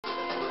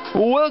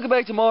Welcome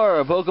back to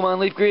more Pokemon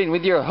LeafGreen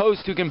with your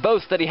host who can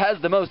boast that he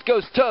has the most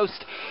ghost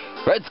toast,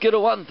 Red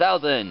Skittle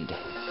 1000.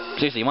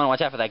 Seriously, you want to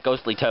watch out for that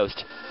ghostly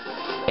toast.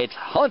 It's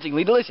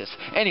hauntingly delicious.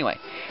 Anyway,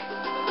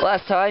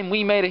 last time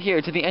we made it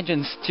here to the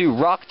entrance to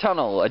Rock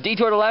Tunnel, a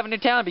detour to Lavender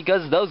Town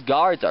because those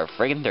guards are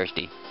friggin'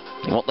 thirsty.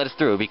 They won't let us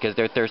through because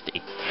they're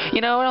thirsty. You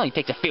know, it only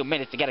takes a few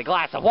minutes to get a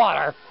glass of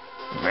water.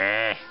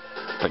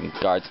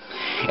 Friggin' guards.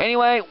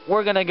 Anyway,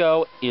 we're gonna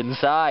go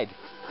inside.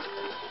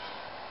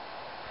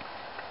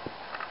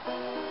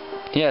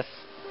 Yes.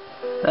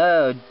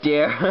 Oh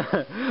dear.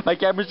 My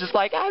camera's just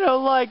like, I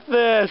don't like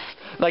this.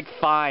 Like,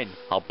 fine.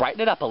 I'll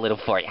brighten it up a little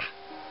for you.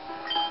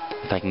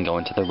 If I can go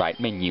into the right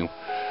menu.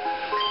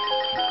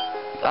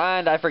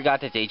 And I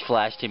forgot to stage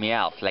flash to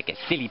Meowth like a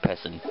silly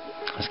person.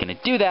 I was gonna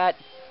do that,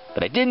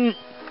 but I didn't.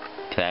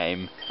 Because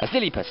I'm a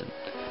silly person.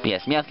 But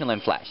yes, Meowth can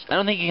learn Flash. I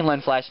don't think he can learn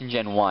Flash in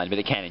Gen 1, but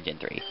it can in Gen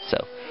 3.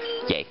 So,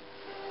 yay.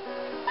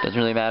 Doesn't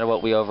really matter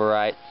what we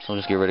overwrite, so we'll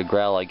just get rid of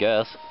Grell, I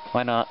guess.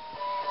 Why not?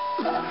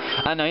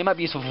 I don't know, he might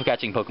be useful for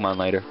catching Pokemon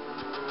later.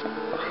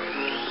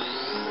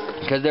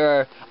 Because there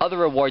are other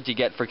rewards you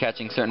get for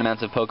catching certain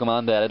amounts of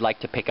Pokemon that I'd like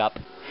to pick up.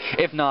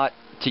 If not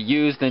to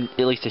use, then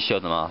at least to show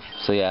them off.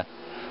 So yeah.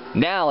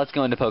 Now let's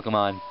go into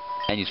Pokemon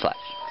and use Flash.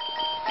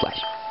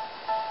 Flash.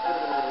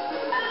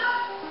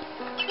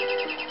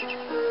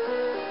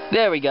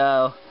 There we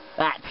go.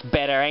 That's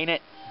better, ain't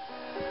it?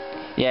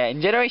 Yeah,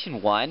 in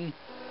Generation 1,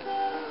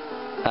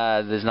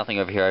 there's nothing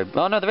over here.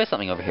 Oh no, there is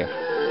something over here.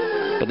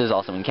 But there's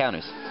also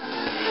encounters.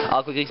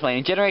 I'll quickly explain.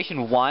 In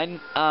Generation 1,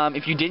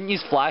 if you didn't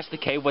use Flash, the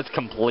cave was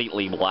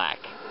completely black.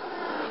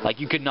 Like,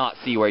 you could not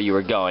see where you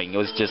were going. It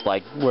was just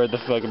like, where the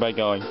fuck am I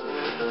going?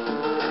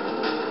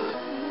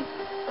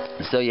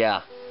 So,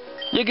 yeah.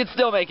 You could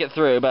still make it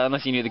through, but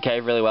unless you knew the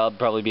cave really well, it'd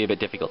probably be a bit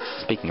difficult.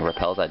 Speaking of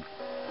repels, I'd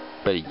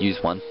better use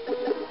one.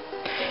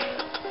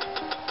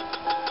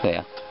 So,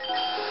 yeah.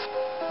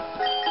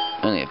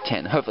 I only have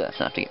 10. Hopefully that's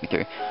enough to get me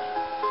through.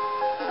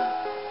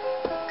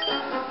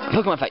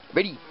 Pokemon fight.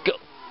 Ready, go.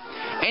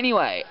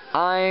 Anyway,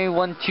 I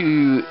want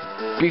to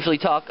briefly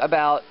talk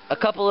about a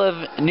couple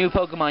of new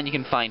Pokemon you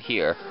can find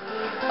here.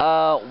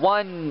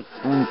 One,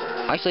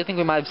 actually I think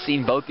we might have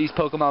seen both these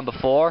Pokemon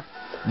before,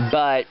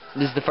 but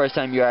this is the first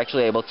time you're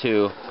actually able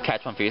to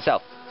catch one for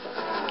yourself.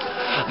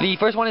 The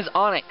first one is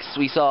Onix.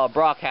 We saw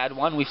Brock had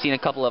one, we've seen a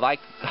couple of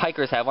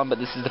hikers have one, but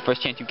this is the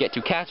first chance you get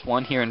to catch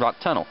one here in Rock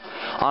Tunnel.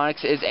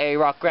 Onix is a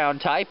rock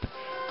ground type.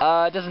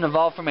 It doesn't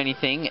evolve from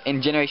anything.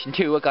 In Generation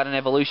 2 it got an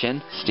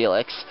evolution,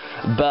 Steelix,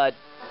 but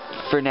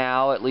for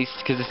now, at least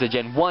because it's a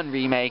Gen 1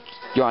 remake,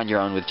 you're on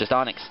your own with just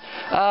Onix.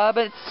 But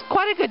it's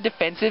quite a good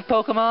defensive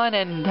Pokemon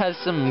and has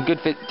some good,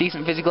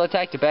 decent physical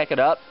attack to back it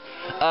up.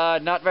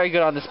 Not very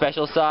good on the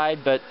special side,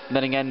 but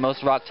then again,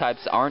 most rock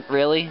types aren't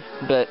really.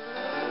 But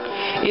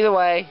either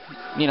way,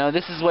 you know,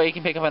 this is where you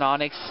can pick up an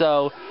Onix,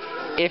 so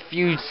if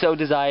you so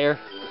desire,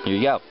 here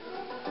you go.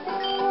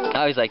 I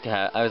always like to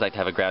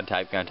have a ground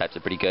type. Ground types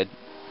are pretty good.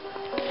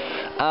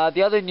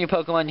 The other new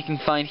Pokemon you can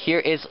find here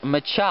is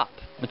Machop.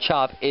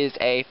 Machop is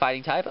a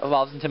fighting type,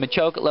 evolves into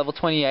Machoke at level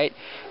 28,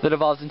 that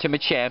evolves into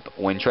Machamp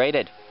when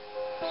traded.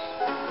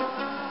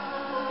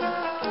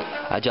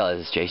 I draw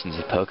illustrations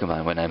of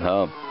Pokemon when I'm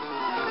home.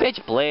 Bitch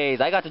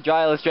please, I got to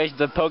draw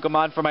illustrations of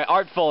Pokemon for my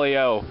art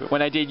folio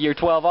when I did year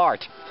 12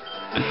 art.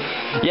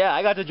 Yeah,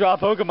 I got to draw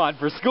Pokemon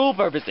for school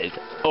purposes.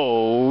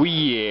 Oh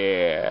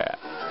yeah.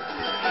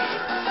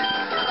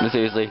 But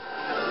seriously.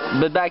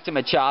 But back to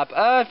Machop.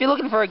 If you're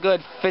looking for a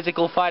good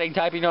physical fighting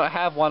type, you don't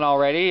have one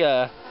already,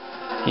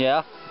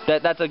 yeah,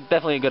 that's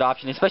definitely a good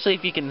option, especially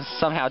if you can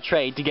somehow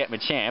trade to get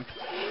Machamp.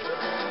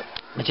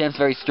 Machamp's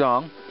very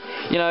strong.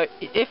 You know,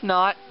 if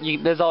not,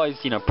 there's always,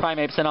 you know,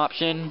 Primeape's an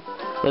option.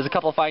 There's a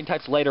couple of fighting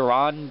types later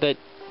on that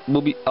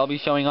I'll be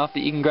showing off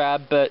that you can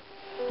grab, but,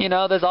 you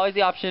know, there's always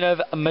the option of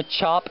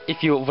Machop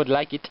if you would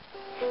like it.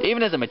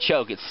 Even as a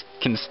Machoke, it's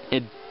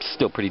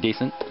still pretty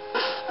decent.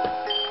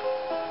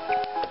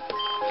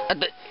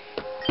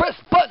 Press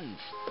buttons!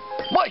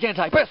 Why can't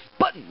I press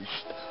buttons?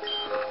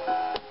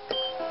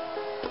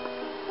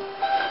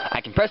 I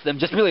can press them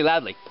just really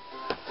loudly.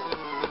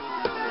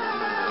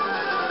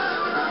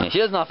 Yeah, she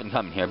doesn't often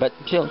come in here, but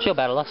she'll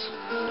battle us.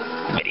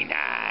 Very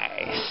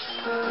nice.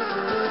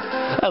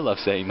 I love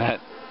saying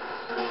that.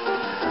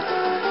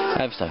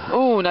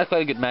 Ooh, not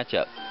quite a good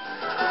matchup.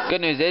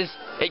 Good news is,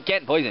 it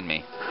can't poison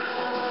me.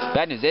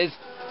 Bad news is,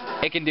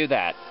 it can do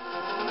that.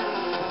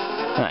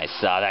 I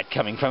saw that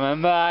coming from a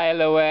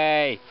mile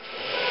away.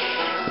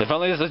 If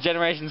only this was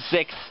Generation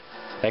 6,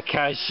 that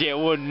kind of shit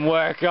wouldn't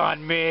work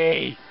on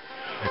me.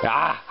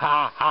 Ha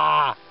ha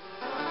ha.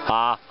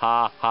 Ha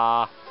ha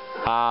ha.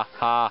 Ha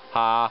ha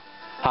ha.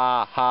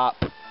 Ha ha.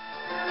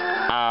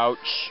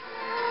 Ouch.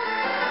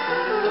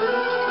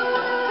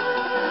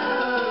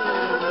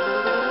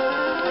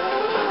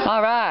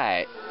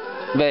 Alright.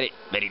 Very,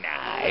 very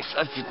nice.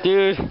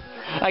 Dude,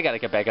 I gotta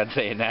get back on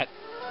saying that.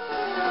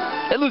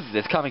 It loses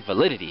its comic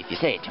validity if you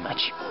say it too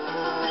much.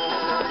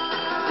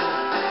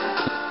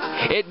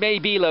 It may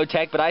be low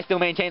tech, but I still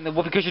maintain that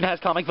Whoopee Cushion has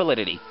comic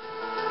validity.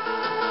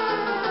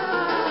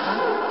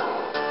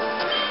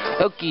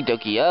 Okie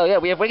dokie. Oh yeah,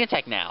 we have wing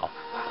attack now.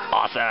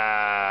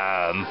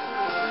 Awesome.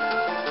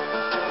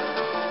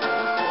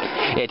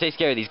 Yeah, it takes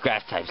care of these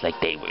grass types like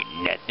they were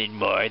nothing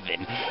more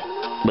than,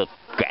 well,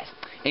 grass.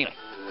 Anyway.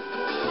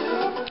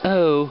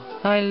 Oh,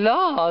 I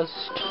lost.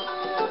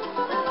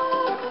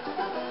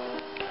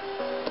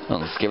 Well,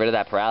 let's get rid of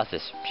that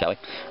paralysis, shall we?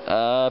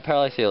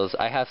 Paralysis.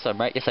 I have some,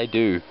 right? Yes, I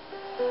do.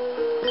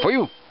 For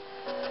you.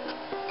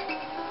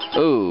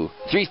 Ooh,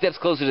 3 steps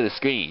closer to the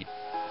screen.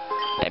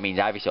 That means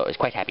Ivysaur is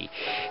quite happy.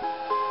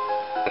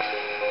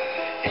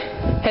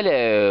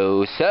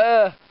 Hello,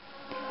 sir.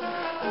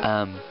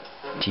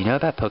 Do you know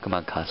about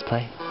Pokemon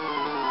cosplay?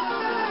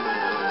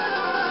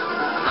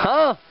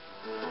 Huh?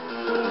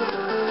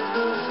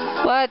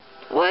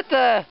 What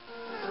the?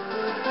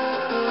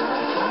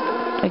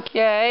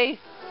 Okay.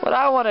 What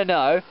I want to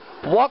know,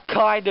 what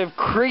kind of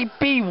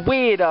creepy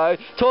weirdo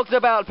talks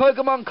about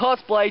Pokemon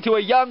cosplay to a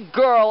young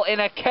girl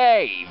in a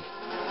cave?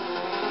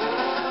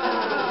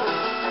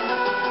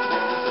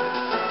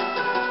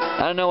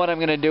 I don't know what I'm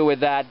going to do with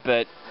that,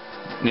 but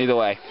either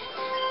way.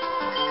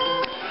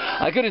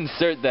 I could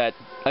insert that.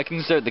 I could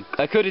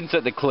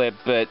insert the clip,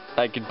 but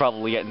I could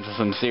probably get into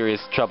some serious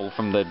trouble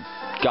from the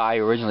guy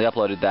who originally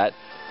uploaded that.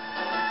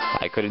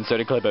 I could insert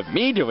a clip of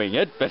me doing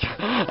it, but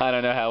I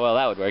don't know how well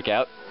that would work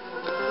out.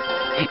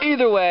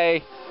 Either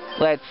way,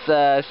 let's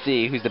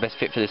see who's the best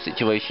fit for this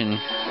situation.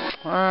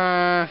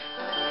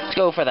 Let's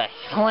go for the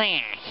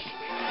slash.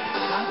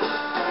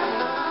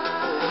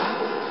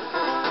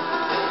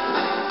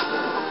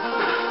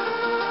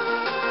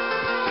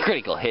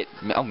 Critical hit.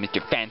 Oh,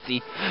 Mr.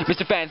 Fancy.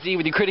 Mr. Fancy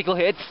with your critical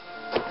hits.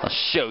 I'll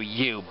show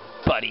you,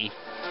 buddy.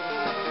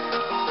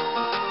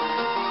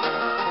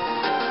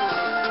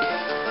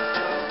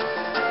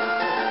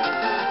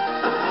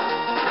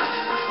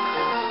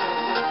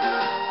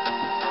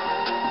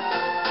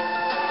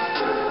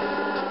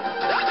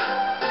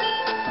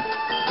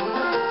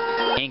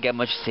 Ain't got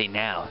much to say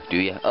now, do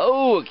ya?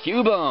 Oh, a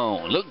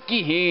Cubone!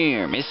 Looky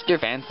here, Mr.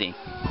 Fancy.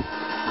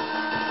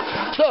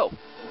 So,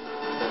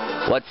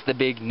 what's the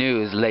big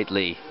news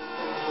lately?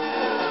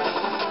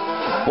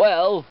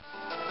 Well,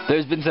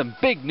 there's been some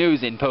big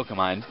news in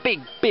Pokemon. Big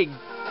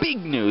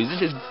news.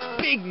 This is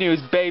big news,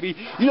 baby.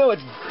 You know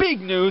it's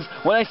big news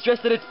when I stress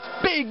that it's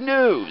big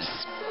news.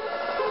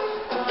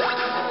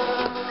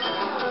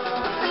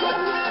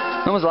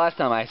 When was the last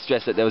time I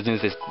stressed that there was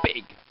news this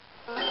big?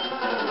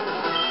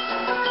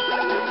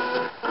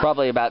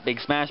 Probably about Big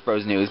Smash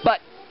Bros. News, but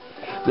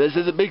this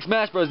isn't Big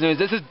Smash Bros. News,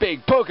 this is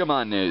big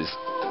Pokemon news.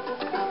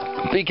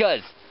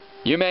 Because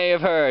you may have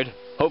heard,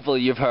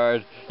 hopefully you've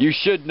heard, you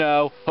should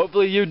know,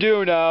 hopefully you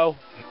do know,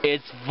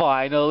 it's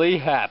finally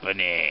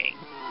happening.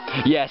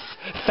 Yes,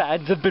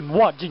 fans have been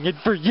watching it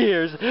for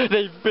years.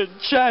 They've been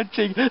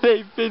chanting,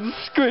 they've been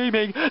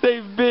screaming,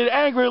 they've been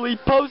angrily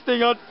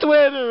posting on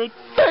Twitter and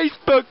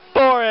Facebook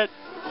for it.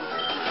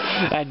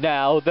 And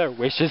now their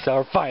wishes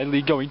are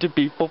finally going to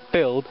be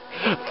fulfilled.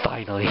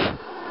 Finally.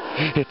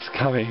 It's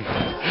coming.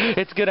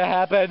 It's gonna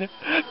happen.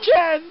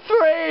 Gen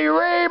 3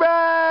 remakes!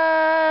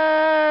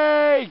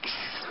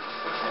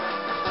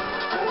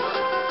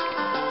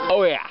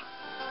 Oh yeah.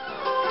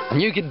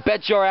 You can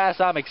bet your ass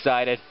I'm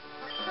excited.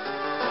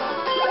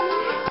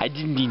 I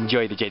didn't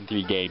enjoy the Gen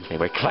 3 games. They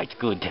were quite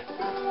good.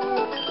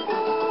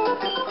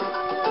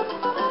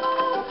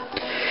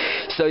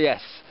 So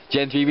yes,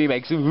 Gen 3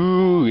 remakes.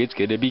 Ooh, it's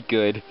gonna be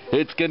good.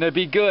 It's gonna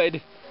be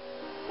good.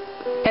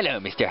 Hello,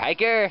 Mr.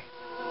 Hiker.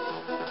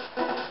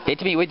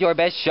 Hit me with your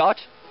best shot?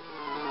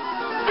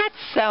 That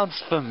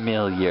sounds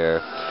familiar.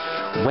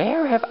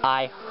 Where have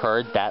I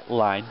heard that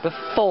line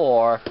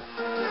before?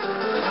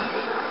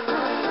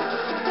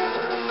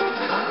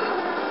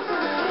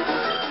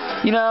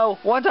 You know,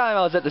 one time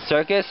I was at the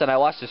circus and I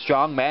watched a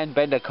strong man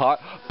bend a car.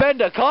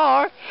 Bend a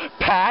car?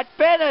 Pat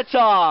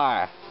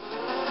Benatar!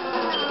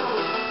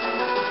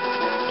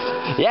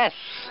 Yes,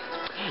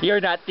 you're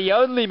not the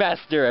only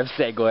master of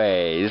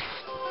segways.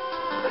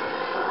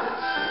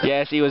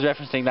 Yes, he was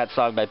referencing that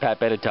song by Pat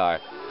Benatar.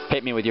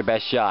 Hit me with your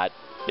best shot.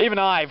 Even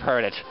I've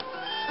heard it.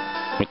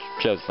 Which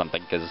shows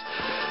something, because,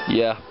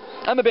 yeah,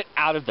 I'm a bit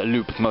out of the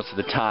loop most of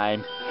the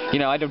time. You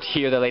know, I don't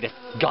hear the latest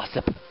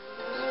gossip.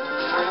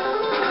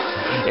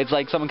 It's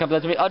like someone comes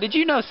up to me, oh, did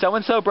you know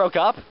so-and-so broke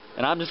up?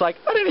 And I'm just like,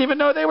 I didn't even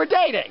know they were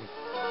dating.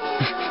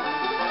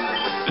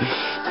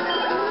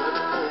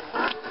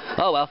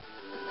 Oh, well.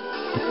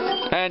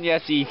 And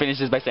yes, he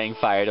finishes by saying,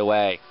 fired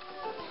away.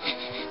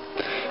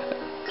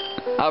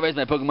 I'll raise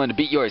my Pokemon to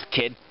beat yours,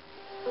 kid.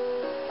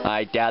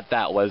 I doubt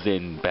that was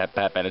in Pat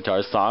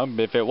Benatar's song.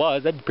 If it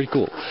was, that'd be pretty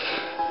cool.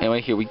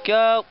 Anyway, here we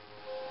go.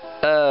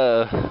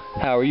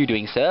 How are you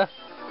doing, sir?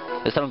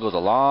 This tunnel goes a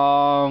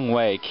long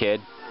way,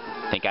 kid.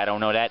 Think I don't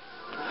know that?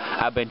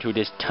 I've been through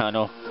this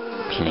tunnel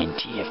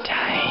plenty of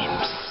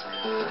times.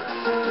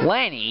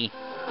 Lenny?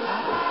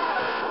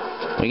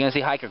 Are you gonna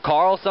see Hiker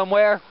Carl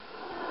somewhere?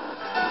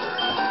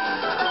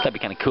 That'd be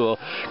kind of cool.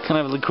 Kind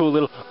of a cool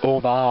little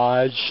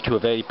homage to a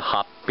very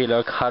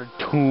popular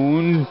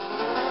cartoon.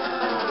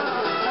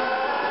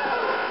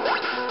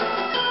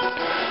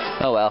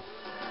 Oh well.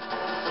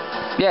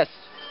 Yes.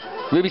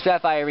 Ruby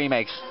Sapphire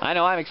remakes. I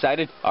know I'm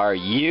excited. Are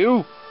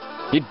you?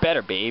 You'd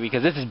better be,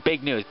 because this is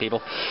big news,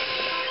 people.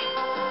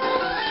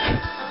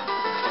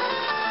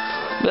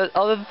 But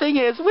the thing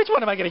is, which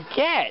one am I gonna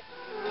get?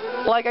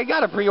 Like, I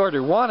gotta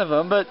pre-order one of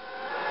them, but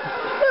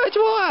which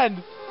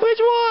one? Which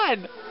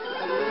one?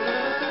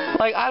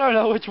 Like, I don't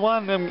know which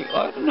one.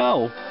 I don't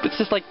know. It's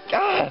just like,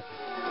 ah.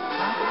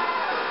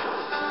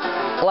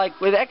 Like,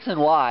 with X and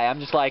Y, I'm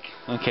just like,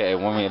 okay,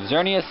 when we have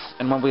Xerneas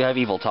and when we have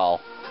Yveltal.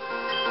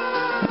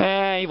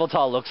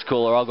 Yveltal looks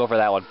cooler. I'll go for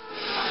that one.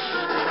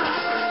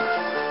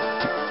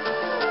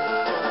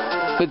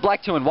 With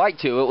Black 2 and White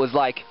 2, it was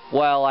like,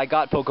 well, I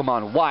got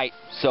Pokemon White,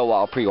 so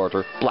I'll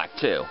pre-order Black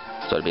 2.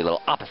 So it'd be a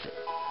little opposite.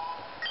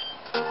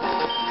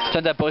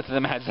 Turns out both of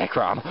them had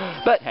Zekrom.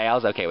 But, hey, I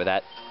was okay with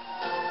that.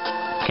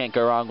 Can't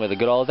go wrong with a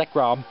good old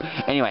Zekrom.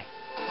 Anyway.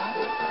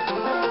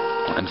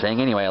 I'm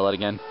saying anyway a lot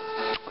again.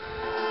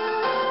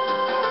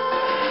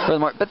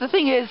 Furthermore, but the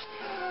thing is,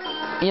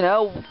 you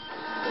know,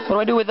 what do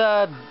I do with,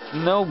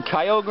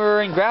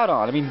 Kyogre and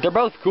Groudon? I mean, they're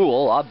both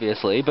cool,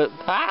 obviously, but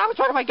which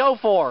one do I go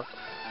for?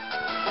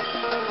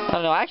 I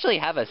don't know, I actually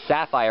have a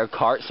Sapphire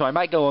cart, so I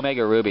might go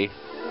Omega Ruby.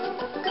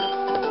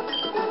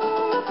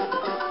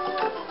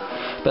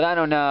 But I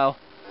don't know.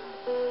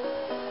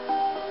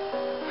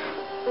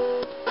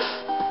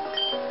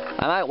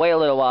 I might wait a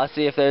little while,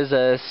 see if there's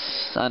I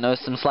don't know,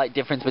 some slight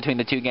difference between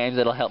the two games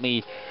that'll help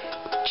me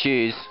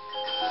choose.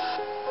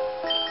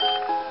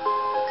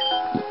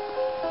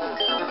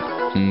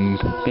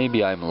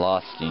 Maybe I'm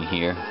lost in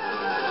here.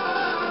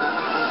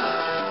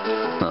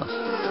 Huh.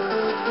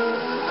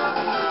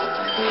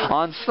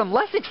 On some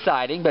less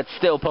exciting, but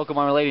still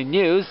Pokemon-related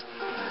news,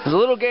 there's a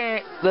little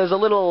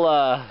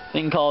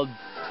thing called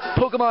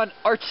Pokemon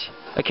Art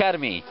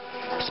Academy.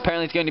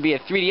 Apparently it's going to be a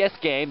 3DS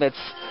game that's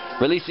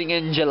releasing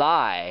in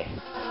July.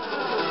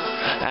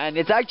 And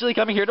it's actually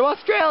coming here to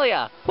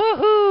Australia!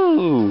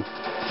 Woohoo!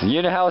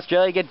 You know how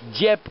Australia gets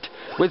gypped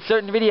with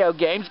certain video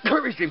games?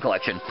 Kirby Stream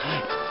Collection!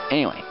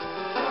 Anyway.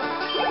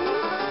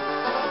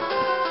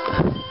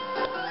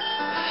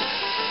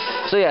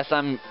 So yes,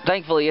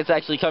 thankfully it's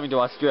actually coming to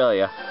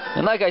Australia.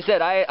 And like I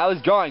said, I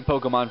was drawing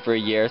Pokemon for a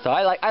year, so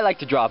I like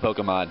to draw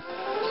Pokemon.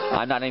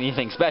 I'm not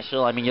anything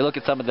special. I mean, you look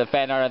at some of the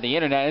fan art on the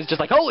internet, and it's just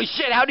like, holy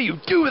shit, how do you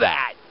do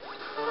that?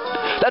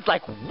 That's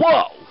like,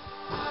 whoa!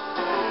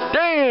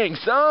 Dang,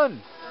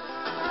 son!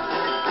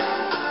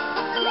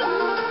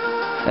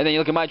 And then you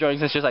look at my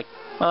drawings, and it's just like,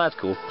 well, that's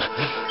cool.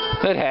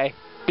 But hey,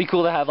 be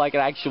cool to have like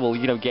an actual,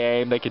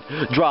 game that could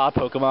draw a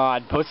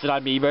Pokemon, post it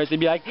on Miiverse, and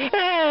be like,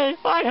 hey,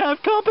 I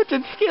have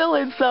competent skill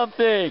in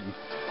something!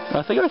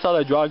 I think I saw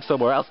that drawing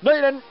somewhere else. No,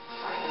 you didn't!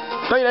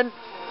 No, you didn't!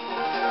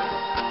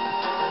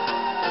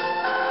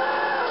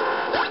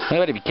 I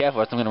gotta be careful,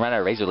 or else I'm gonna run out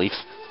of Razor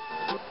Leafs.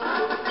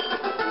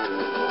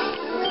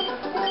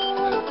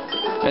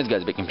 This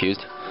guy's a bit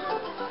confused.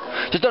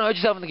 Just don't hurt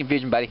yourself in the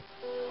confusion, buddy.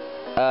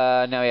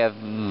 Now we have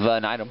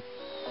an item.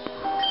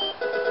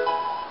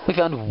 We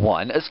found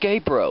one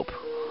escape rope.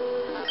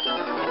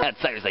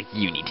 Outsiders like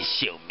you need to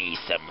show me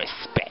some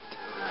respect.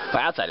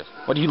 Well, outsiders,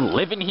 what, do you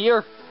live in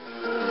here?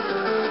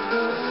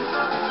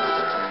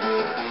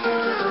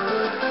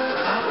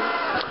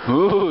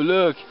 Ooh,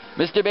 look,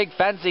 Mr. Big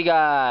Fancy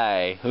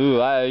Guy.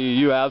 Ooh,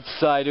 you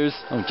outsiders.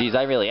 Oh, geez,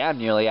 I really am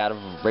nearly out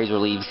of Razor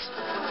Leaves.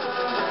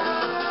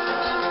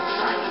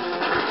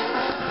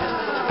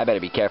 I better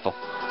be careful.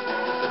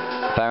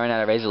 If I run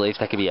out of Razor Leaves,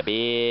 that could be a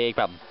big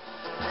problem.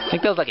 I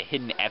think there was like a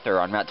hidden ether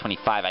on Route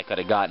 25 I could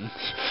have gotten.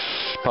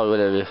 Probably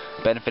would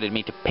have benefited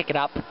me to pick it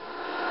up.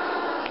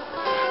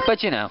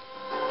 But you know,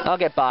 I'll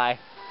get by.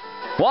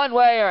 One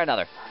way or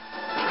another.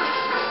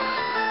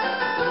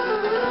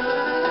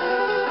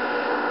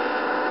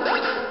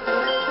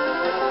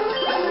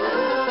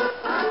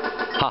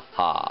 Ha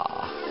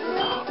ha.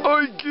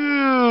 I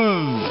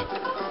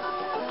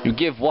give! You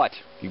give what?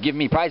 You give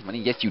me prize money?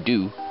 Yes, you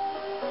do.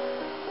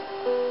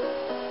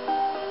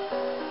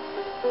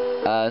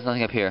 There's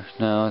nothing up here.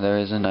 No, there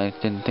isn't. I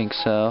didn't think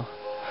so.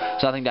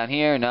 There's nothing down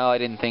here. No, I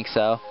didn't think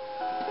so.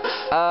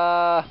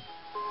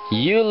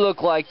 You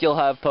look like you'll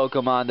have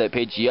Pokemon that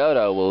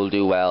Pidgeotto will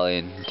do well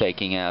in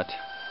taking out.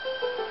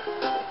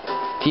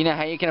 Do you know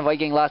how you can avoid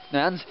getting lost in the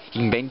mountains?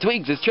 You can paint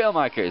twigs as trail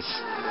markers.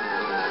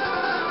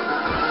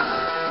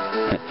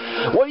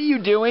 What are you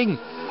doing?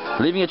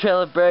 Leaving a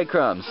trail of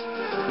breadcrumbs.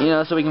 You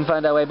know, so we can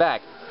find our way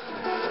back.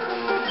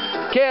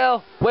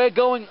 Kale, we're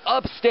going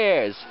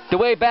upstairs. The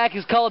way back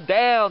is called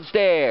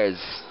downstairs.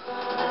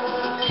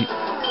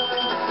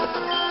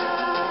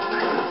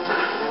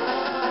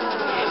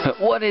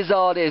 What is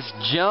all this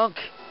junk?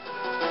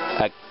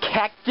 A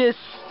cactus?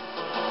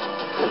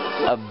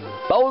 A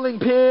bowling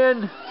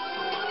pin?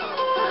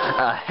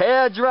 A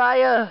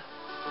hairdryer?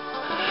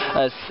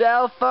 A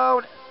cell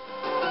phone?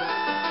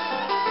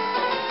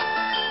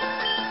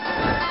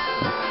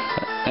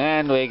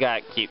 And we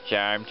got Keep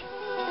Charmed.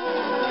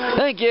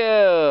 Thank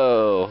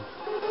you!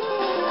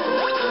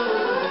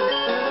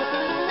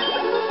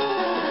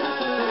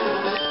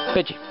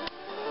 Pidgey.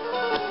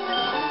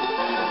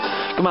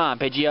 Come on,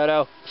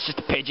 Pidgeotto. It's just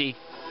a Pidgey.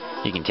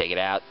 You can take it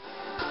out.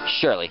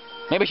 Surely.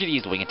 Maybe I should have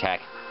used wing attack.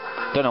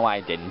 Don't know why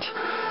I didn't.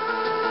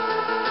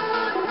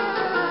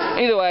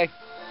 Either way.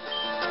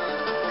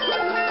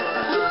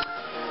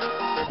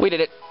 We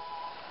did it.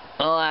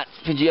 Alas,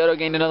 Pidgeotto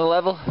gained another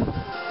level.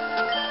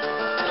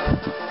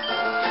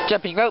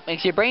 Jumping rope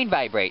makes your brain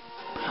vibrate,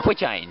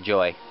 which I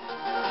enjoy.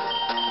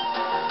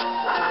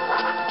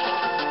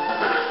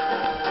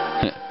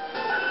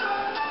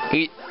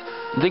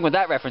 The thing with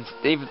that reference,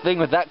 the thing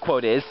with that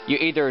quote is, you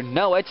either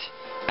know it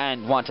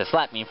and want to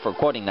slap me for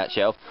quoting that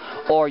show,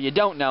 or you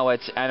don't know it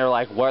and are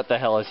like, what the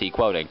hell is he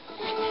quoting?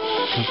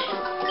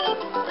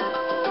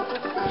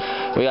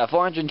 We got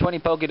 420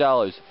 Poké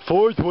Dollars.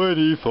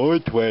 420,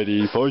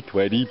 420,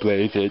 420,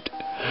 blaze it.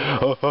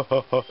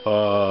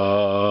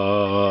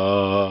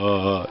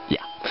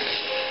 Yeah.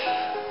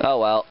 Oh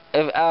well.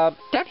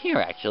 Down here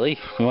actually.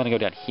 We want to go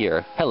down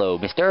here. Hello,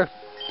 mister.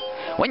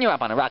 When you're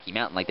up on a rocky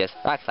mountain like this,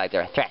 rock slides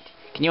are a threat.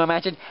 Can you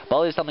imagine?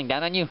 Boulders something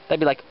down on you? They'd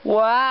be like,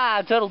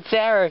 wow, total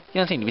terror. You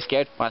don't seem to be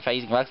scared. Want to try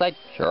using rock slide?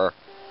 Sure.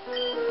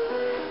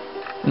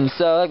 And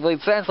so,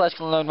 like Sand Slash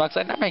can learn rock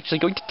slide. I'm actually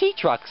going to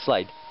teach rock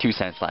slide to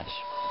Sand Slash.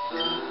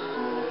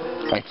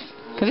 Right.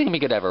 Because he can be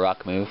good to have a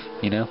rock move,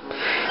 you know?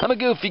 I'm a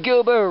goofy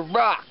goober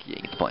rock! Yeah,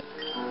 you get the point.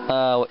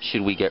 What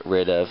should we get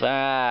rid of?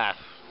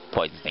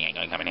 Poison Sting ain't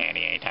gonna come in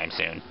handy anytime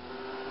soon.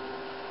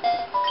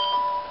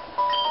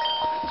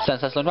 Sand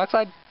Slash learn rock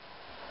slide?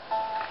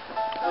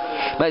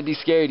 Might be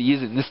scary to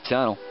use it in this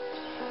tunnel.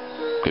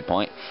 Good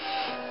point.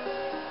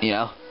 You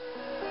know,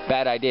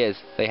 bad ideas,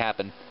 they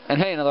happen. And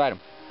hey, another item.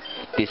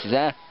 This is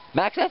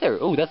Max Ether.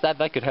 Ooh,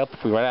 that could help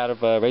if we run out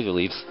of Razor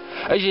Leaves.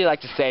 I usually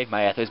like to save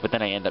my Ethers, but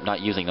then I end up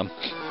not using them.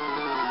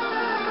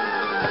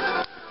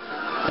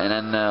 And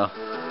then,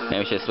 maybe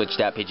we should have switched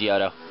out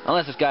Pidgeotto.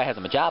 Unless this guy has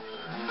him a job.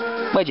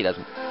 Which he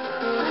doesn't.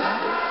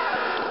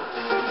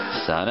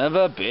 Son of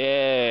a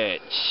bitch.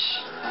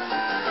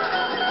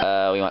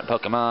 We want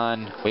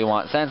Pokemon. We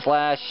want Sand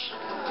Slash.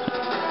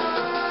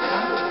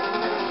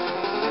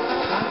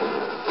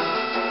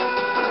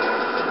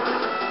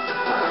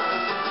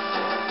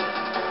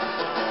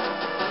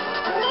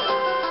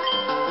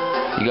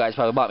 You guys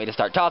probably want me to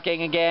start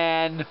talking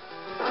again.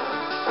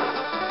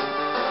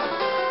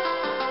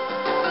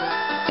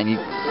 And you...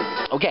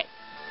 Okay.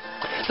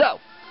 So,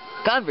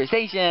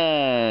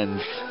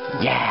 conversations.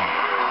 Yeah.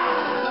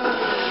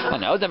 I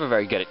know, I was never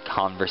very good at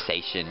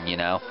conversation, you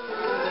know.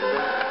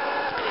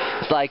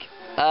 It's like,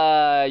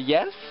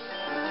 yes?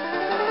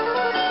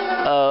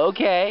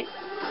 Okay.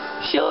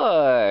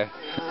 Sure.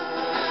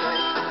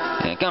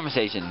 Yeah,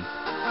 conversation.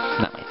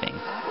 Not my thing.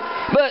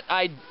 But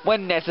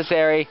when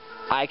necessary,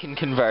 I can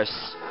converse.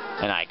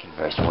 And I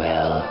converse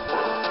well.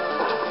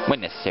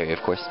 When necessary, of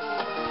course.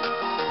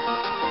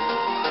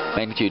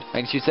 Magnitude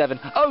 7.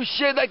 Oh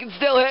shit, that can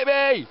still hit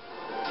me!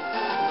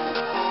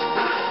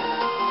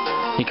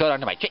 He caught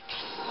onto my tricks.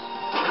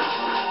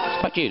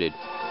 That's what you did.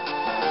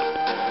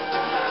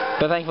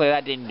 But thankfully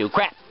that didn't do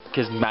crap,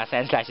 because my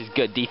Sand Slash is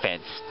good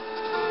defense.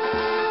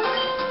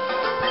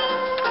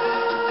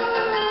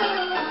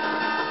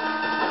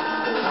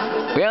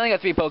 We only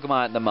got 3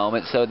 Pokemon at the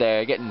moment, so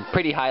they're getting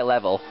pretty high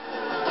level.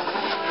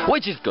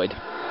 Which is good.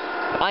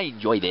 I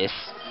enjoy this.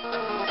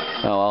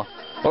 Oh well.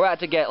 We're about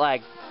to get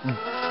like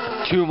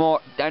 2 more.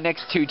 Our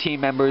next 2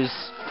 team members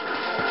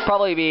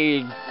probably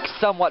be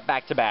somewhat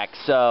back-to-back,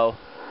 so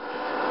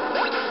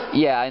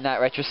yeah, in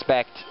that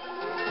retrospect,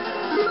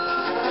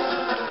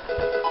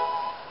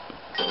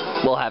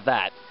 we'll have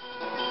that.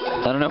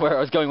 I don't know where I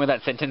was going with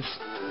that sentence.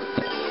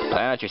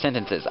 Plan out your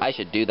sentences. I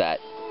should do that.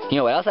 You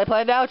know what else I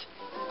planned out?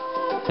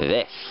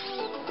 This.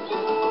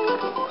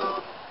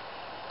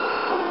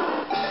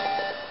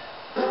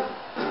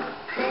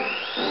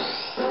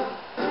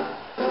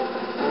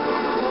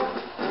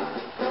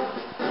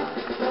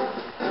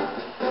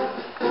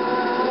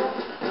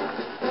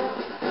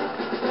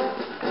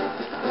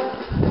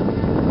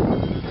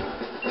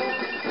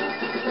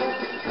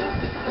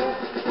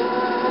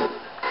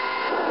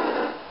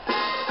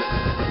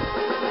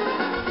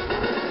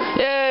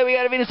 We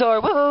got a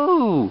Venusaur!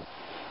 Woohoo!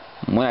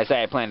 When I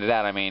say I planned it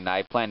out, I mean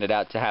I planned it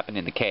out to happen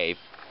in the cave.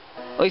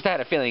 At least I had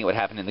a feeling it would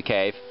happen in the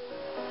cave.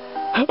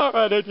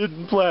 Alright, I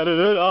didn't plan it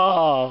at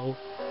all.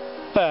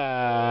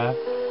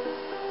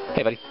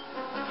 Hey, buddy.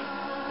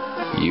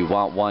 You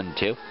want one,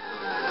 too?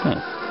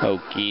 Huh.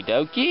 Okie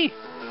dokie.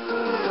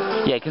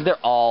 Yeah, because they're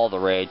all the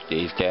rage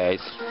these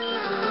days.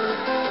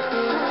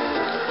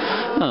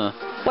 Huh.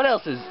 What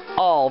else is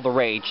all the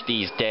rage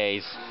these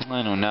days?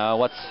 I don't know.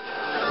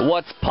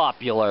 What's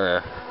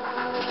popular?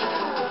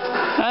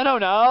 I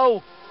don't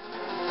know.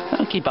 I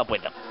don't keep up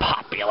with the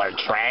popular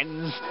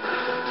trends.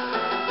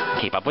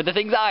 Keep up with the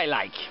things I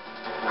like.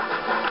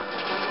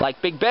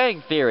 Like Big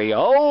Bang Theory.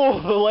 Oh,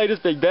 the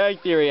latest Big Bang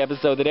Theory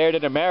episode that aired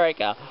in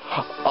America.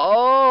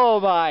 Oh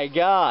my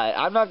god.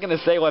 I'm not going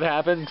to say what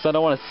happened because I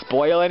don't want to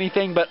spoil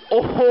anything, but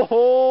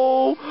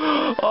oh,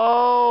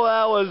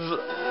 that was,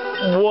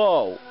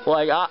 whoa.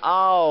 Like,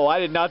 I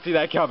did not see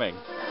that coming.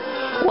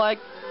 Like,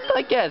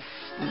 I guess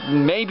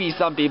maybe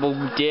some people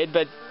did,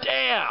 but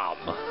damn.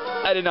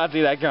 I did not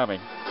see that coming.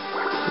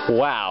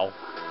 Wow.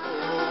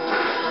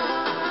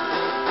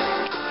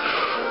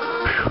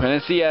 And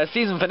it's the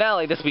season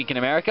finale this week in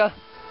America.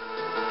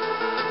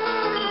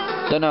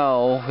 Don't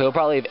know, it'll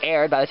probably have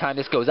aired by the time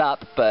this goes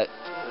up, but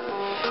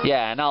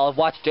yeah, and I'll have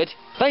watched it.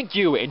 Thank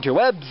you,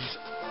 interwebs!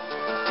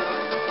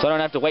 So I don't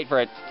have to wait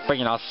for it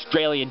freaking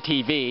Australian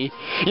TV.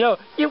 You know,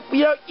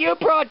 you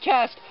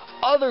broadcast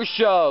other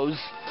shows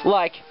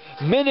like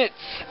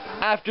minutes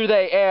after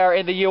they air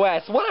in the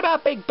US. What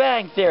about Big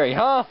Bang Theory,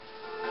 huh?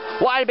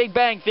 Why did Big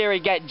Bang Theory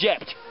get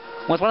gypped?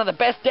 Was one of the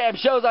best damn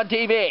shows on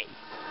TV.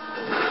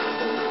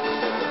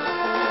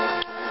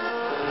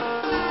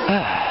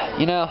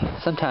 You know,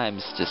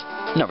 sometimes just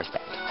no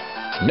respect.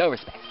 No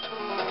respect.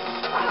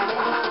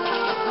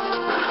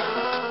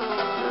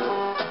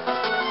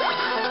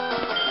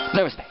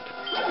 No respect.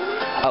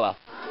 Oh well.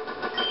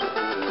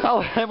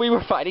 Oh, and we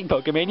were fighting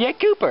Pokemaniac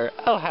Cooper.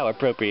 Oh, how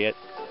appropriate.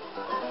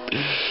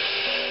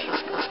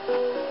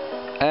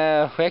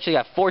 We actually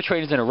got 4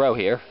 trainers in a row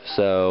here,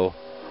 so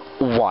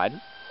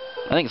 1.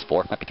 I think it's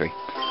 4, might be 3.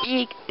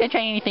 Eek, don't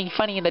try anything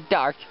funny in the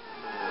dark.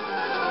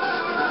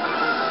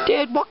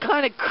 Dude, what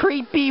kind of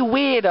creepy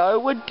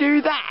weirdo would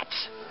do that?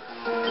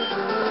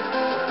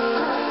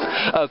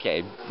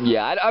 Okay,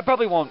 yeah, I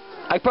probably won't.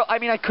 I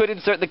mean, I could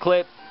insert the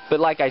clip, but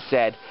like I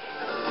said,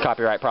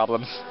 copyright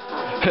problems.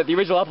 The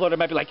original uploader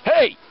might be like,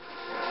 hey!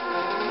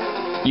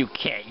 You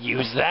can't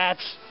use that!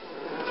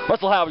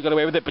 Russell Howard got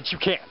away with it, but you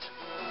can't.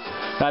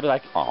 And I'd be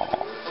like, aww.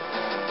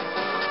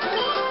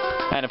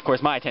 And of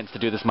course, Maya tends to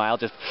do the smile,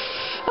 just,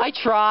 I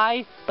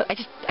try, but I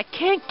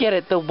can't get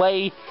it the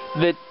way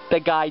that the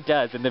guy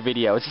does in the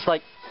video. It's just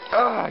like,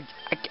 ugh,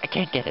 I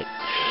can't get it.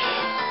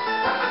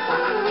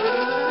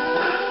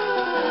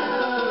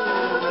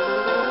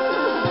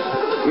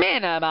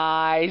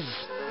 Minimize!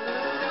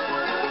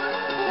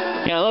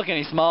 You don't look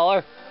any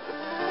smaller.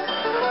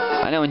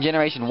 I know in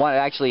Generation 1 it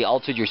actually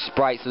altered your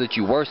sprite so that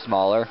you were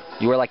smaller.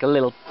 You were like a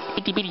little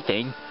itty-bitty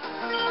thing.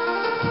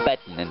 But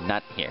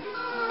not here.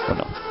 Oh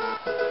no.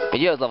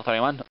 Pidgeotto's level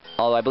 21,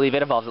 although I believe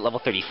it evolves at level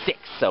 36,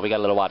 so we got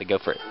a little while to go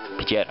for it.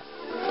 Pidgeotto.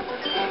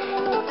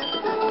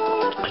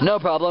 No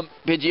problem.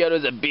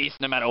 Pidgeotto's a beast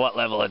no matter what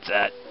level it's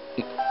at.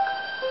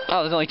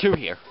 Oh, there's only 2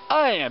 here.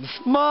 I am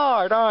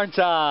smart, aren't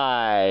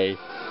I?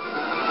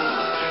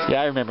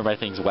 Yeah, I remember my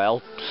things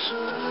well.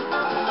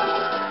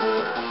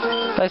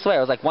 I swear,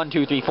 it was like 1,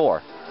 2, 3,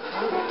 4.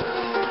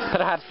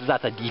 Perhaps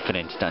that's a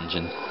different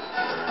dungeon.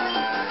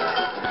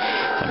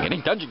 I'm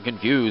getting dungeon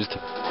confused.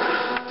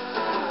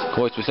 Of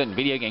course, with certain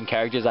video game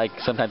characters, I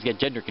sometimes get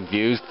gender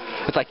confused.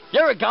 It's like,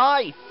 you're a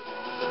guy!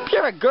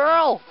 You're a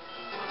girl!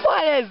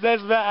 What is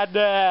this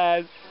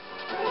madness?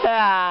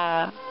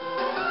 Ah.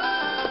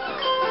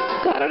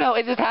 I don't know,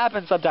 it just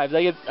happens sometimes.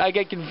 I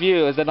get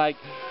confused and like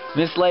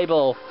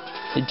mislabel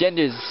the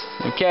genders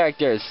of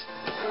characters.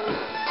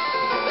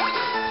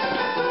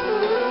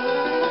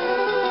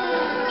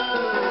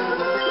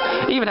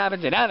 It even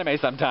happens in anime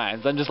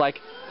sometimes. I'm just like,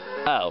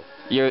 oh,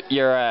 you're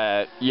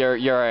a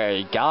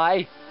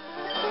guy?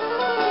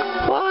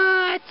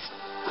 What?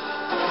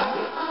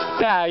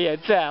 Now you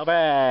tell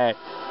me.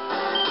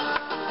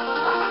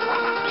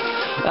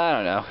 I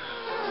don't know.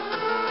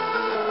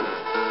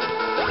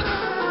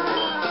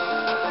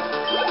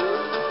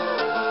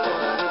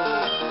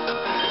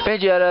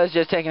 Pidgeotto's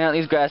just taking out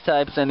these grass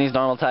types and these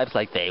normal types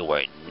like they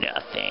were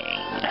nothing.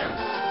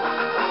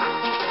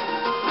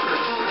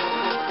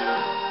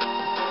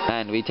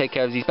 And we take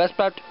care of these best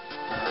part.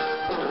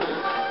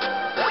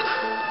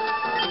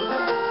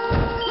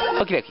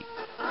 Okie dokie.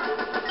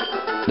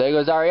 There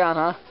goes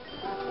Ariana.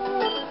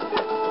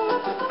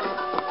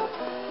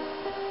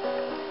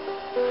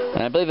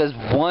 And I believe there's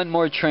one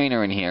more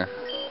trainer in here.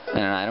 And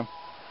an item.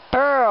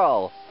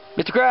 Pearl!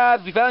 Mr.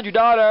 Krabs, we found your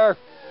daughter!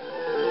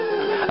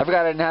 I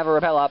forgot I didn't have her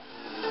repel up.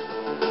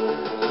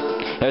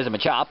 There's a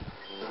Machop.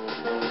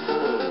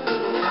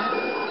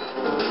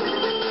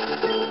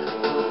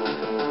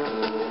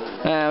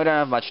 We don't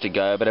have much to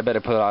go, but I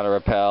better put on a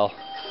repel.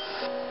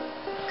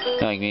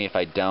 Knowing me, if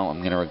I don't,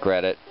 I'm gonna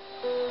regret it.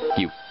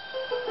 You.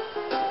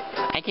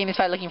 I came this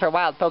fight looking for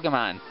wild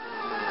Pokemon.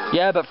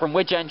 Yeah, but from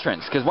which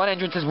entrance? Because one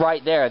entrance is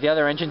right there. The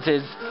other entrance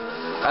is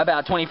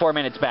about 24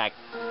 minutes back.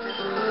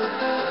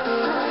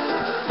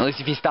 At least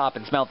if you stop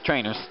and smell the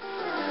trainers.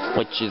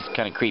 Which is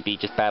kind of creepy.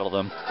 Just battle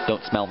them.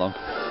 Don't smell them.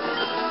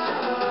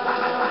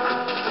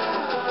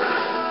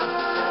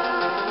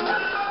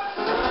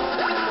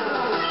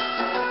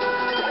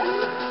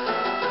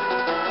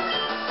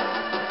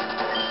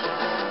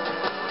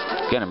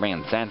 Gonna bring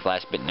in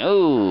Sandslash, but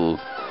no.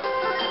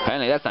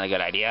 Apparently that's not a good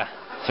idea.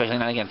 Especially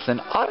not against an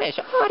Oddish.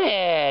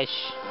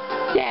 Oddish!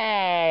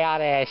 Yay,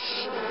 Oddish!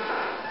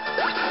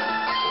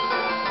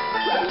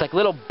 It's like a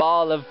little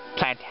ball of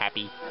plant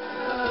happy.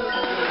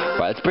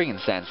 Right, let's bring in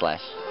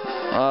Sandslash.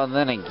 Well,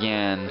 then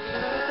again...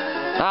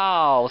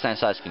 Oh,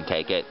 Sandslash can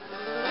take it.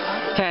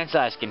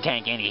 Sandslash can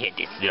tank any hit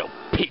this little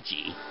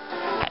Pidgey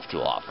has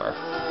to offer.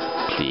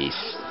 Please.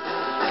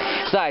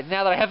 Besides,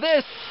 now that I have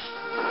this...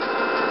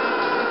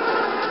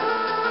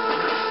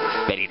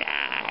 Very nice.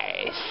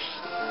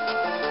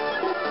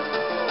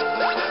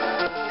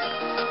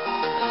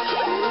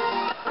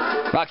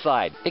 Rock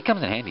Slide. It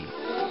comes in handy.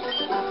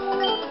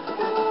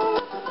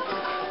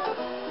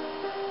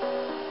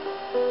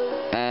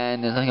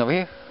 And there's nothing over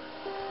here.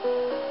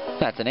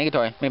 That's a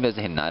negatory. Maybe there's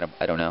a hidden item.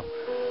 I don't know.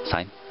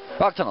 Sign.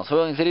 Rock tunnels,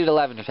 Whirling City to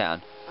Lavender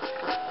Town.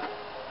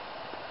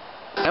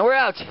 And we're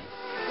out!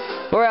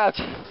 We're out!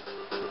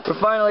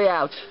 We're finally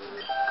out!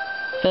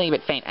 Feeling a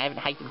bit faint. I haven't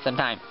hiked in some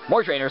time.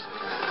 More trainers!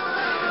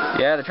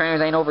 Yeah, the trainers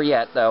ain't over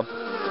yet, though.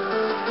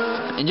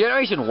 In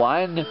Generation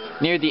 1,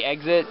 near the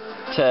exit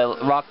to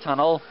Rock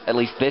Tunnel, at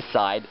least this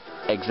side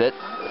exit,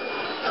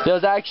 there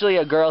was actually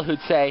a girl who'd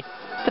say,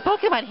 "The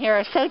Pokemon here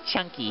are so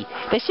chunky.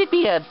 There should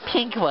be a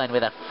pink one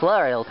with a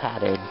floral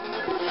pattern."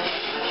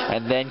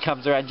 And then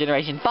comes around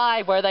Generation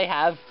 5, where they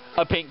have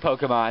a pink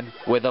Pokemon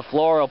with a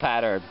floral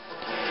pattern.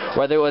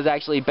 Whether it was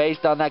actually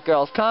based on that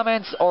girl's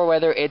comments, or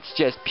whether it's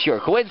just pure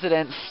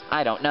coincidence,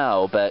 I don't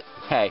know, but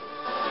hey,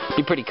 it'd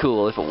be pretty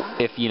cool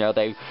if you know,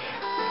 they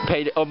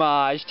paid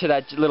homage to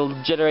that little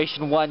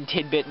Generation 1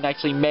 tidbit and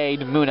actually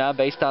made Muna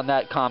based on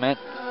that comment.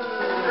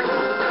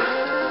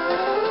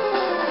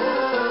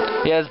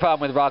 Yeah, there's a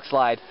problem with Rock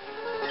Slide.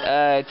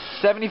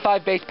 It's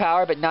 75 base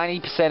power, but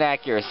 90%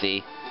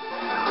 accuracy.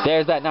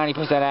 There's that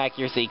 90%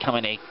 accuracy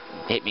coming to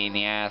hit me in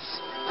the ass.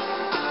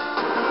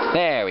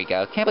 There we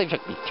go. Can't believe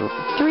it took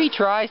me 3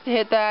 tries to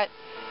hit that.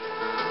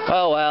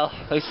 Oh well,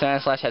 at least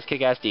Sandslash has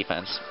kick-ass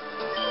defense.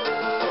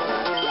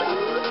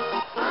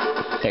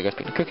 There goes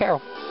Pikachu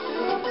Carol.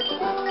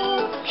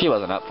 She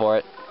wasn't up for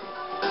it.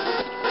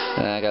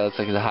 That guy looks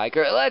like he's a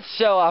hiker. Let's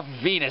show off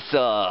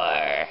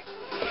Venusaur.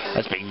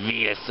 Let's bring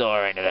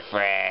Venusaur into the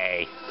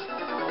fray.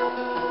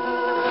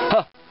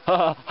 Ha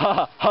ha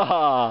ha ha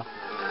ha.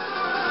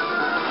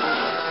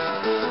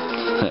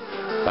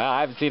 Wow,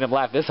 I haven't seen him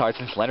laugh this hard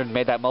since Leonard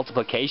made that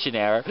multiplication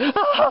error. A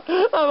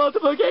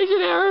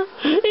multiplication error!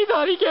 He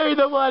thought he carried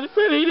the 1,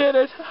 but he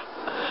didn't.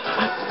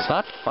 It's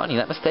not funny.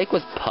 That mistake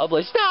was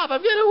published. Stop!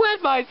 I'm gonna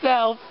wet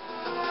myself!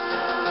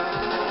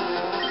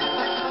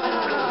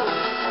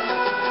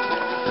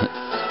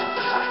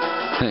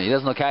 He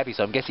doesn't look happy,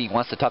 so I'm guessing he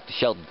wants to talk to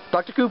Sheldon.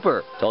 Dr.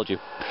 Cooper! Told you.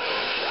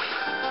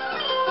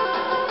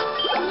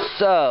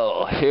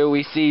 So, here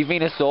we see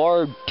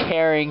Venusaur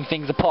tearing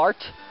things apart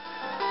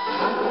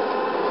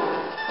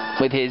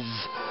with his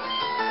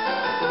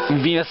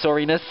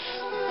Venusauriness.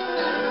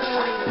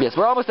 Yes,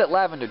 we're almost at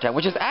Lavender Town,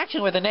 which is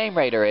actually where the Name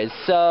Raider is,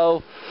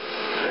 so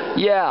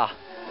yeah.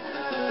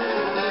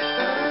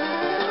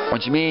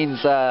 Which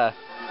means,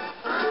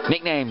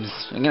 nicknames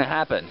are gonna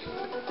happen.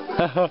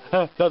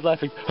 Not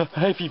laughing.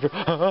 Hey, fever.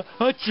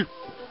 Achoo.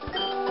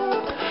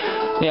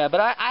 Yeah, but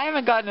I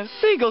haven't gotten a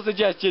single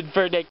suggestion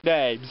for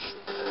nicknames,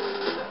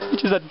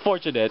 which is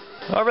unfortunate.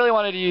 I really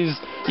wanted to use,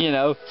 you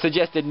know,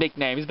 suggested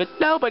nicknames, but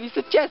nobody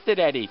suggested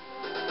any,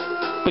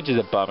 which is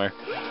a bummer.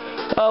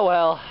 Oh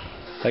well,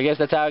 I guess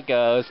that's how it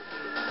goes.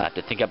 I'll have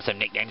to think up some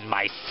nicknames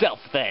myself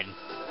then.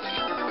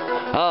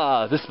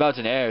 Ah, this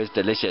mountain air is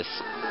delicious.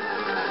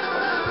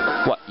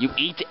 What, you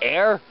eat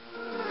air?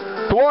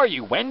 Who are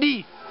you,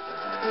 Wendy?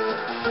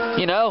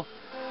 You know,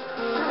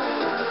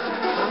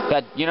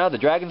 that, you know, the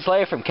Dragon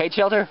Slayer from Kate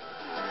Shelter?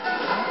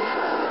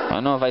 I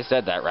don't know if I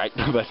said that right,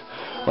 but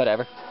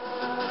whatever.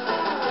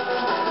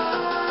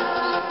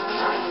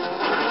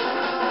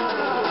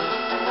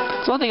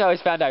 It's one thing I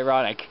always found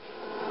ironic.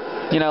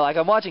 You know, like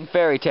I'm watching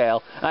Fairy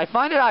Tail, and I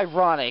find it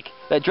ironic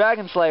that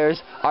Dragon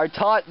Slayers are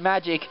taught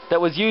magic that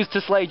was used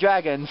to slay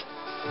dragons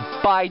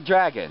by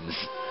dragons.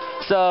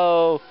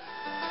 So,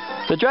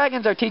 the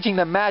dragons are teaching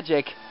them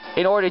magic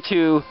in order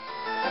to...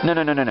 No.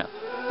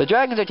 The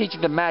dragons are teaching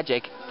them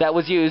magic that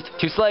was used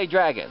to slay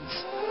dragons.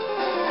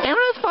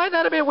 Anyone else find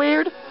that a bit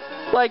weird?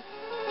 Like,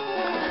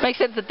 makes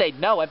sense that they'd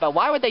know it, but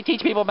why would they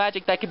teach people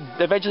magic that could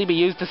eventually be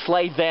used to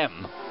slay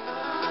them?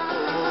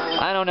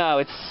 I don't know,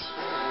 it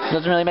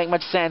doesn't really make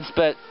much sense,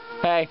 but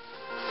hey,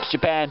 it's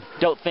Japan.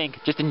 Don't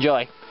think, just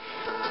enjoy.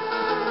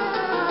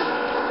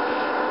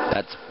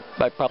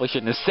 I probably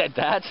shouldn't have said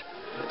that.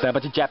 A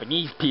bunch of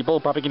Japanese people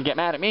probably gonna get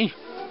mad at me.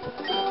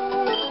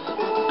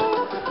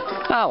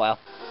 Oh well.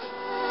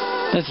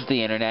 This is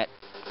the internet.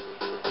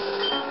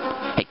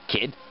 Hey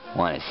kid,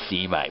 wanna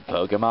see my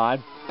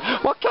Pokemon?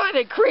 What kind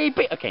of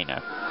creepy... Okay, no.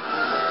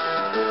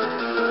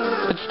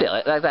 But still,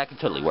 that could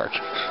totally work.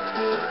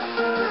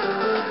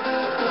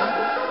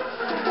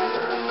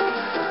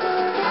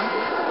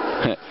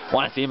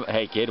 Wanna see...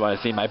 Hey kid, wanna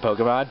see my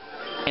Pokemon?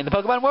 In the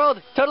Pokemon world,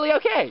 totally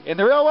okay. In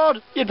the real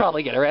world, you'd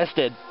probably get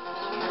arrested.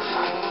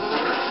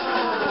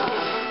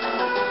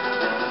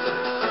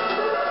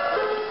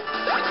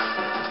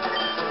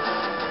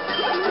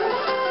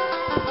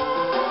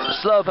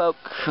 Slowpoke.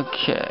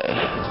 Okay.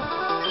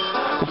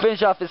 We'll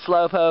finish off this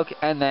Slowpoke,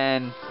 and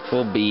then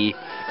we'll be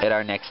at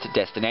our next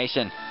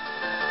destination.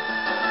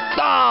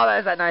 Oh,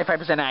 there's that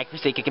 95%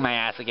 accuracy kicking my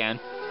ass again.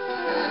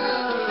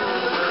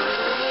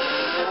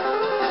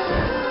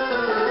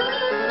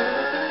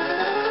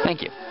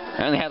 Thank you.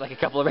 I only had like a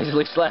couple of Razor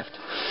Leafs left.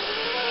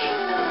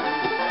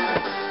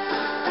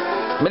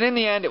 But in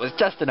the end, it was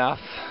just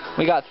enough.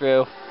 We got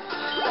through.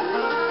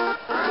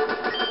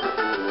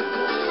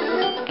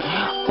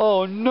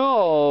 Oh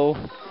no!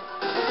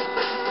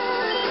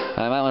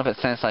 I might want to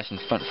put Sandslash in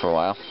front for a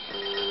while.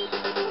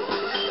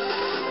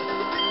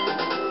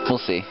 We'll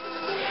see.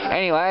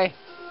 Anyway,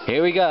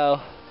 here we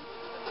go.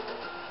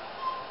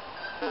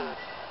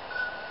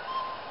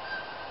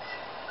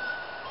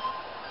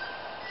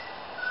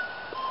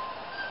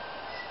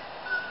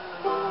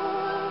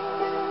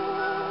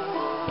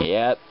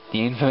 Yep,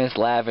 the infamous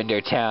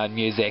Lavender Town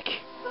music.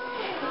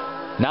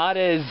 Not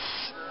as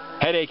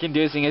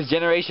headache-inducing as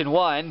Generation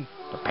 1,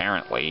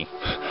 apparently,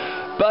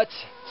 but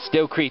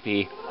still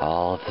creepy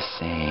all the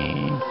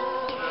same.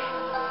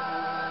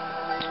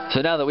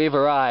 So now that we've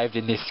arrived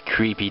in this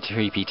creepy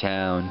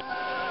town,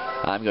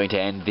 I'm going to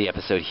end the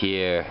episode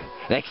here.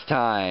 Next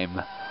time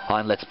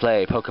on Let's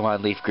Play Pokemon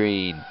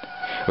LeafGreen,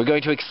 we're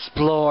going to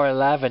explore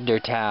Lavender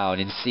Town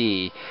and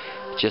see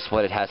just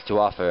what it has to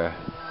offer.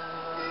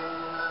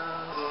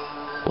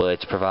 Will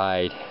it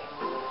provide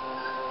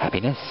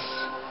happiness,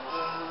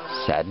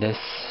 sadness,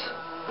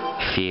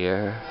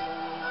 fear,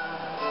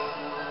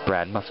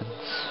 bran muffins?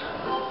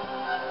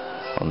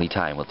 Only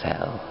time will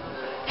tell.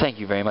 Thank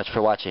you very much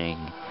for watching,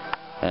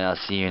 and I'll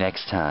see you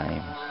next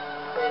time.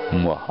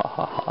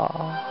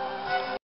 Mwahaha.